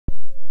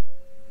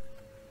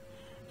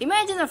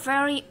Imagine a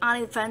very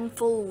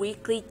uneventful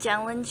weekly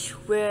challenge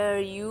where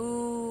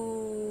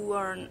you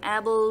are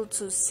unable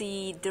to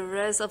see the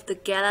rest of the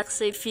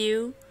galaxy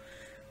view,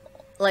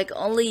 like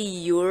only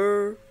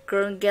your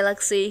current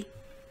galaxy,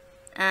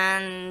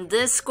 and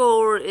this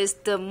score is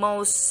the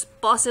most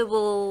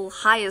possible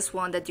highest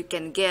one that you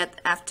can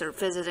get after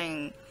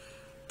visiting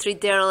 3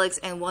 derelicts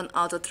and 1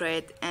 auto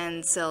trade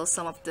and sell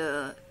some of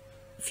the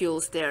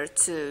fuels there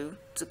too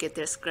to get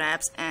their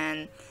scraps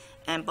and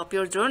pop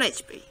your drone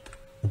HP.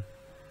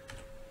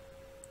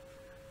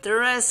 The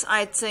rest,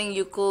 I think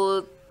you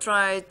could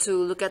try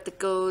to look at the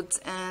codes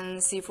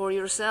and see for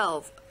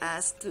yourself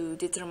as to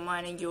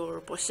determining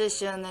your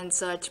position and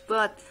such,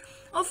 but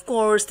of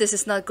course this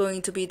is not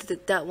going to be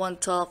that one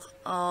talk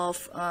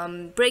of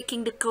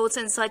breaking the codes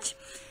and such.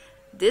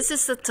 This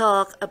is a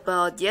talk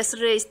about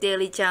yesterday's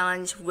daily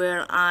challenge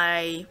where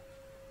I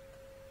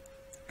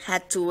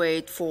had to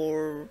wait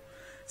for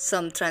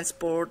some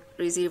transport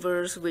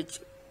receivers which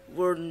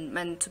weren't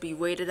meant to be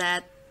waited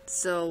at.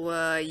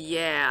 So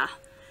yeah,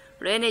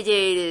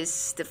 Renegade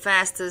is the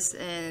fastest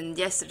in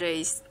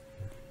yesterday's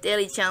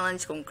daily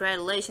challenge.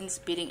 Congratulations,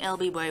 beating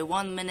LB by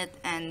 1 minute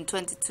and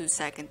 22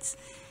 seconds.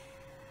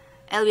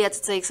 LB had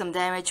to take some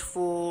damage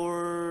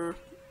for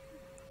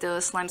the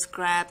slime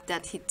scrap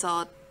that he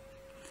thought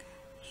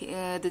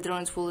the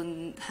drones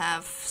wouldn't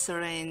have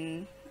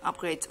certain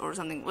upgrades or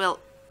something. Well,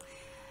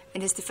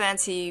 in his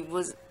defense, he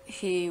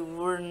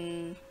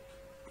weren't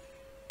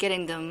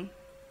getting them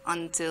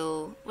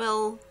until,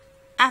 well,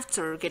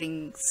 after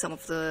getting some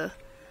of the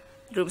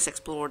rooms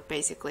explored,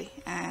 basically.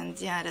 And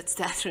yeah, that's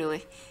that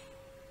really.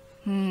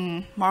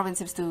 Marvin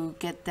seems to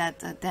get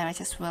that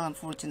damage as well,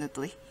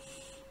 unfortunately,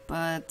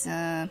 but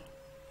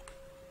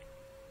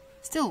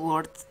still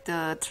worth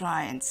the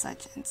try and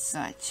such and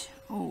such.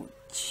 Oh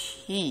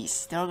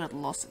jeez, they got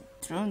lost a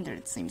drone there,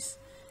 it seems.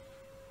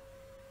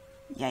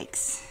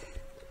 Yikes.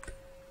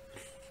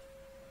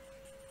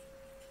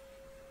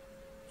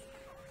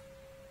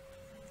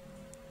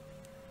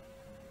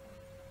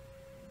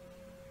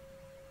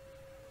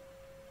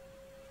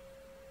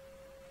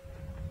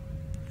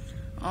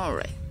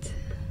 Alright.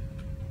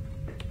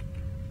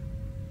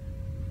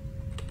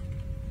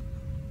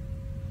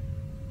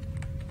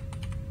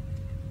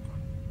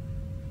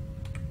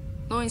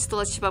 No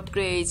installed ship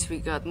upgrades. We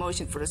got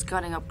motion for the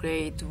scouting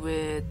upgrade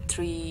with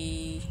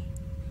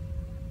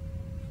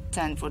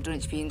 310 for drone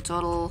HP in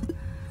total.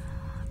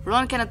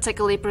 Ron cannot take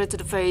a leaper to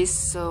the face,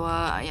 so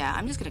yeah,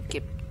 I'm just gonna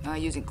keep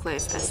using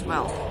Cliff as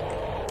well.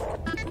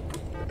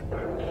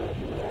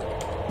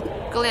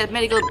 Goliath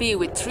Medical B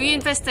with 3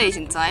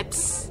 infestation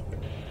types.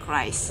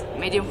 Christ,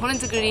 medium hull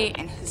integrity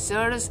and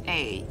hazardous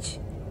age.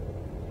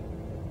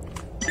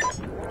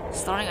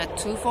 Starting at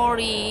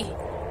 240,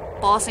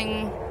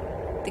 pausing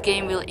the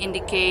game will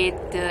indicate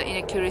the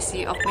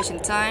inaccuracy of mission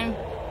time,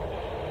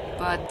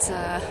 but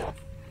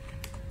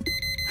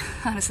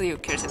honestly, who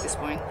cares at this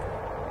point?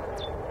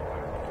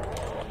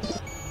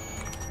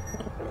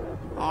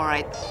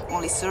 Alright,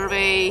 only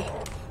survey.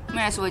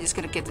 Might as well just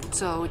gonna get the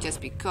tow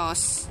just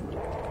because.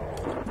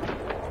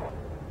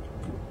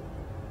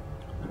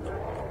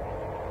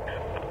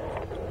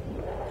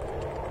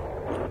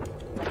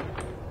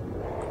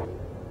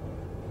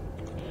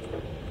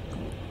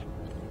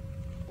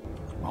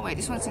 Oh wait,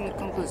 this one's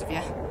inconclusive,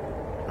 yeah?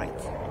 Right.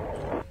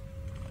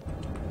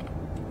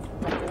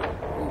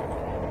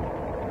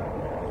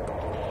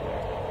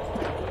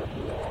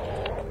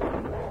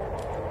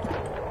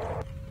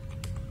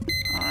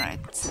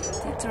 Alright,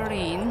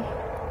 T13.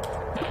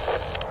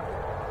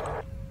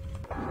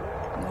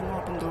 No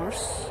more open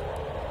doors.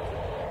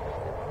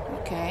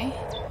 Okay.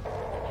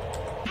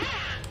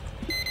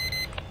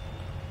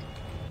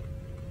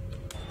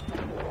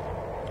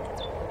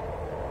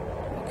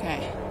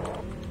 Okay.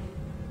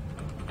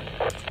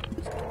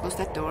 Close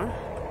that door.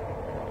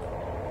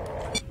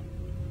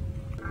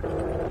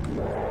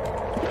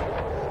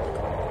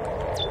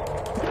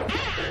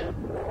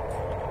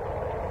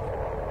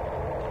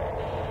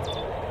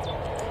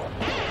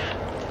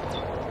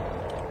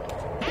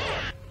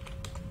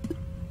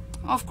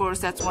 Of course,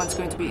 that one's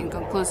going to be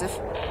inconclusive.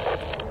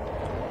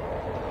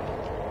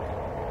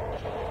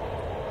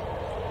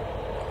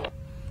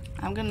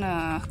 I'm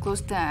gonna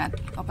close that,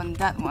 open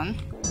that one.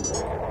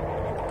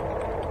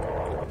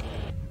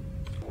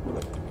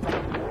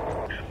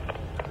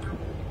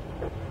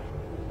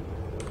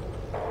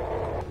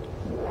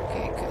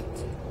 Okay, good.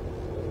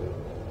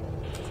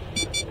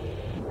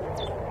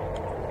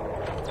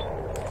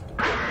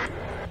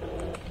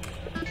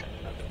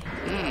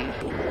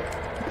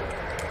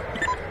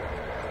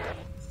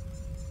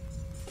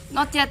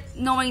 Not yet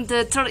knowing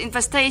the third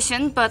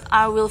infestation, but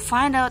I will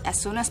find out as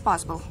soon as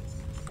possible.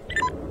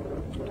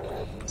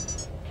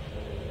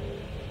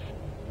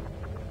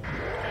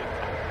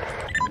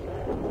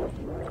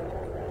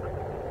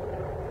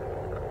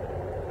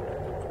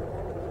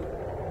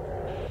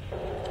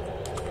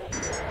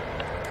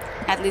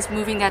 At least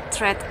moving that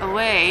threat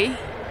away.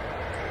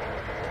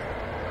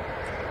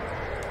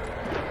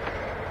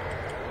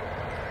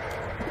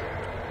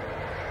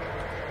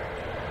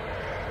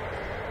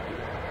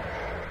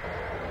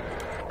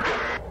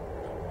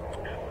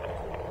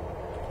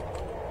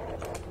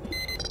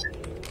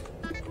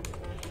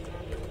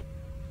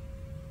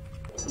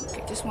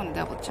 just want to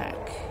double check.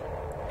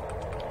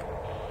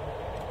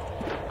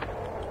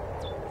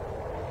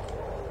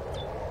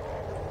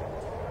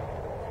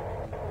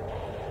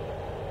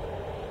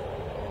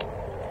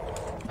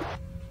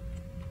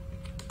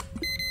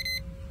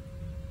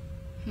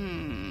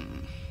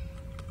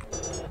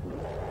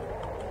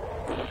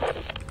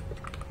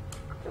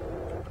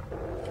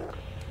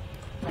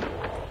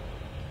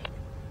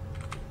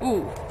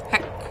 Ooh,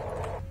 heck.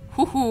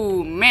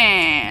 Hoo-hoo,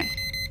 man.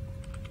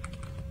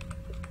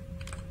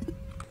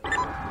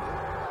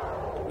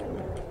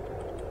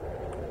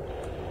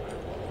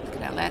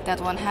 Look at let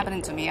that one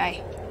happening to me,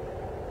 Yeah,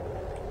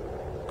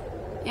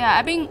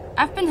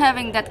 I've been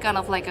having that kind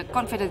of like a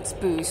confidence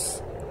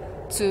boost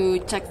to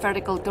check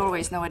vertical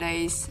doorways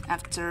nowadays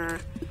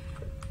after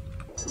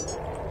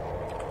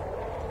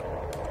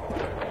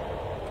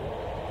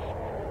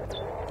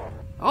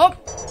oh,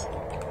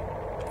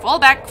 fall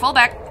back.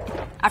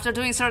 After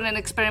doing certain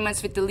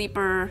experiments with the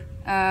leaper,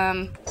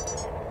 I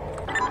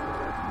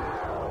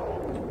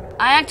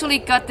actually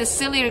got this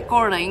silly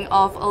recording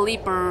of a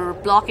leaper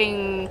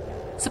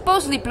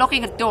supposedly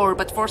blocking a door,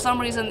 but for some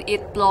reason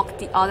it blocked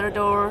the other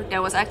door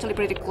that was actually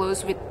pretty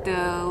close with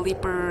the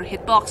leaper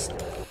hitbox.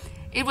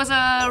 It was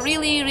a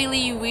really,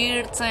 really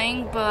weird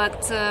thing,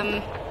 but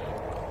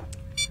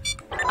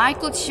I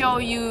could show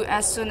you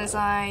as soon as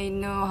I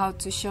know how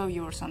to show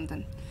you or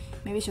something.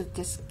 Maybe I should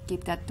just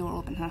keep that door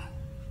open, huh?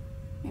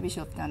 Maybe I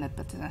should have done it,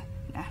 but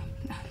nah.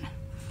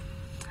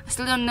 I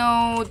still don't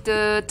know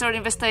the third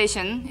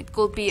infestation. It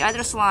could be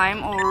either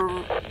slime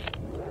or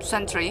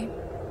sentry.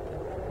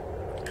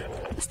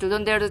 I still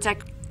don't dare to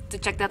check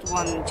that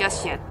one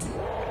just yet.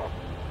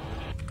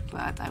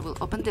 But I will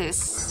open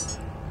this.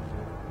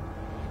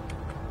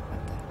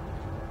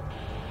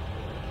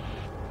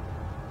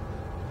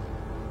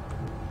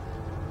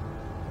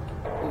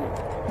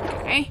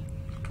 Okay.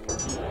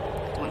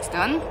 That one's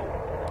done.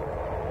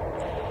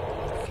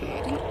 Okay,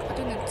 I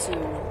don't need to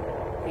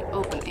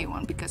reopen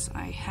A1 because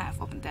I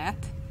have opened that.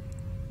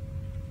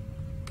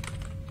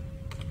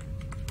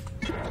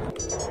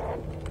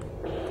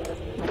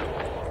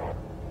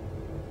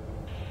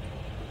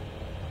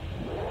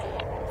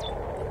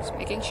 Just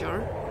making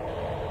sure.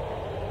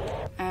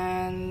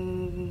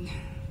 And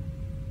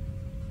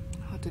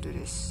how to do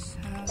this?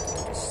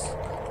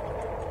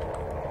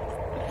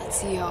 Let's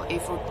see how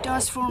A4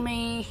 does for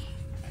me.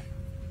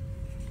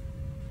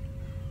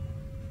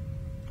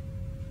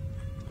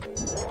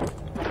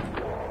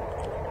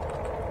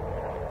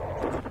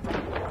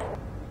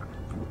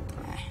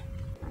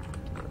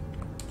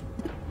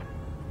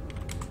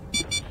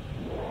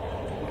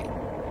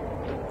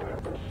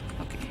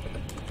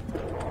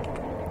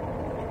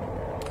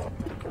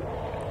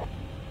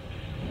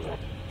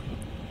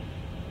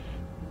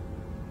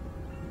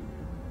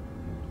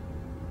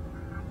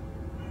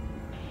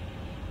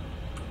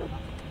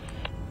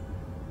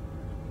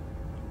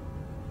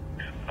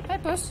 Hi,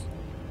 boss.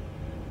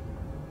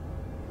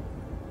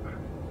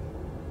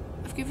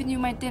 I've given you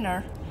my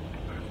dinner.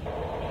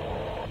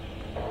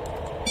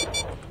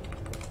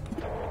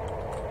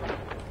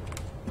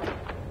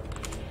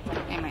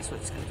 I might as well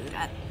just gonna do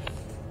that.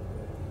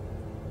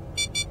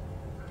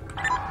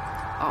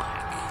 Oh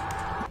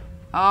heck.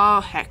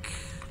 Oh heck.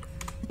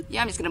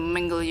 Yeah, I'm just gonna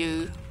mingle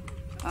you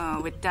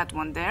with that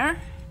one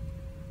there.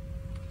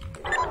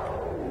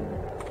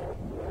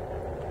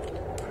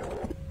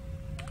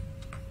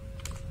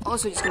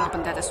 Also just gonna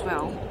open that as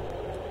well.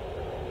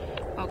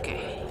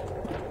 Okay.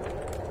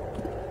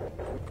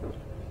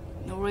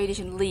 No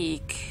radiation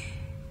leak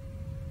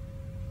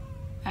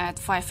at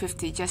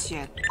 550 just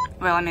yet.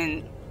 Well, I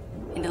mean,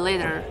 in the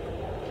later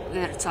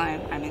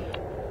time, I mean.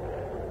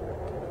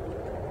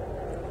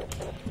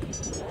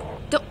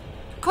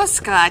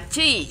 Koshka,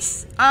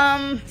 jeez.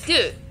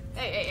 Dude.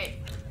 Hey.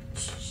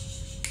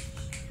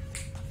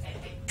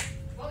 Hey.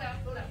 Hold on.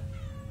 What do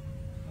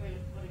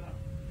you want?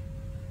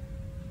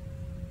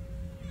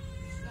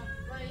 There's no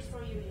place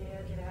for you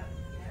here. Get out.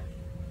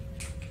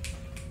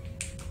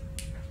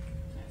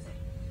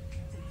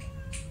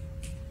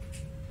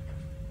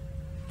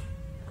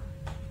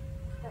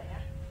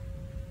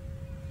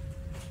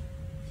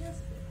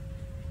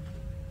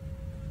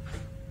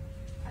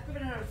 I've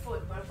given her a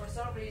foot, but for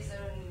some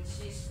reason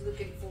she's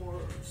looking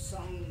for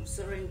some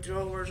syringe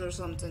drawers or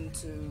something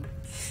to...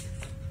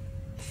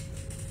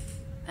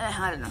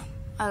 I don't know.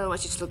 I don't know what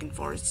she's looking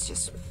for. It's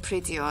just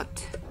pretty odd.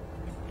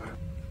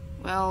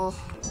 Well...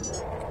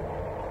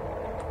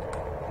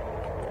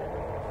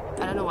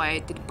 I don't know why I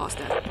didn't pause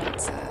that,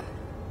 but yeah,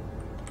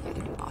 I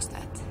didn't pause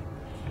that.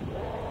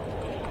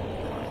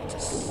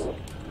 Just...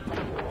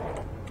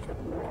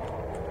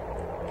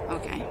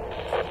 Okay.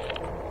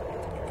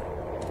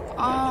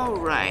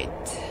 Alright.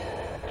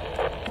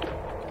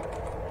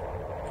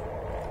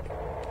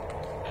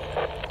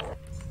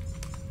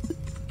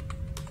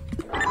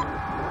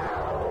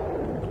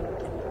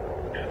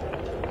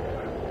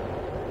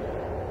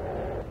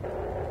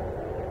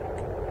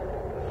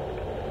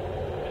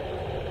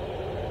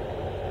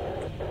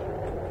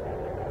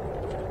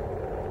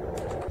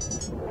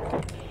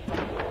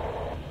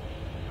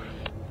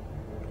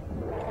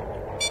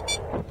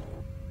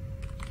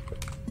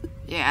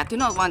 that. Do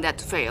not want that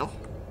to fail.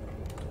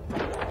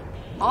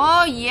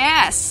 Oh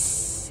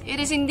yes! It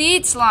is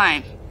indeed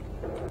slime.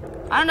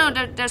 I don't know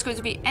that there's going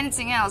to be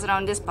anything else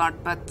around this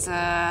part, but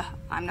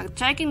I'm not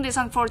checking this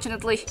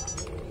unfortunately.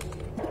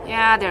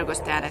 Yeah, there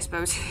goes that, I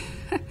suppose.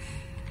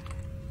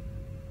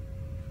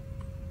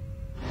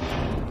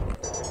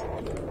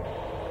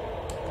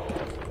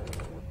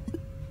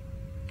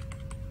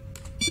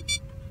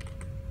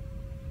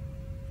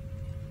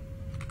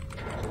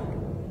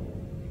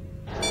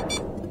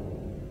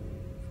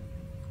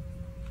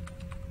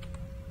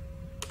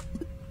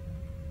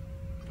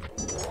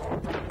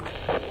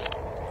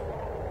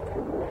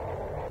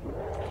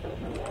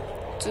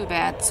 Too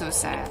bad, so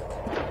sad.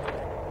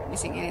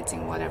 Missing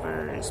anything,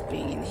 whatever is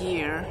being in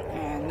here,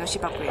 and no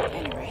ship upgrade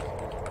anyway.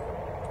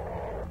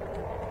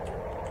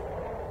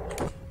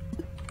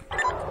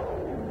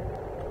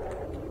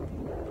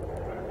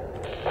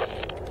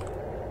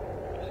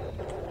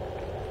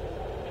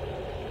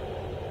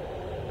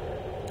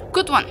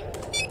 Good one!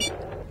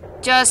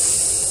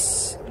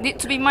 Just need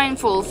to be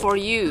mindful for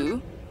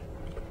you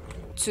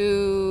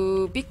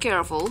to be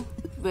careful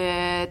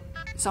with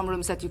some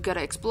rooms that you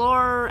gotta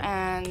explore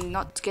and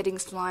not getting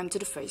slime to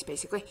the face,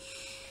 basically.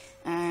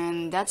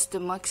 And that's the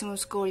maximum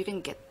score you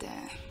can get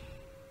there.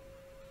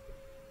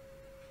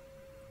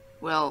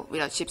 Well,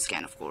 without ship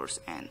scan, of course,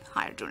 and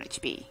higher drone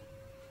HP.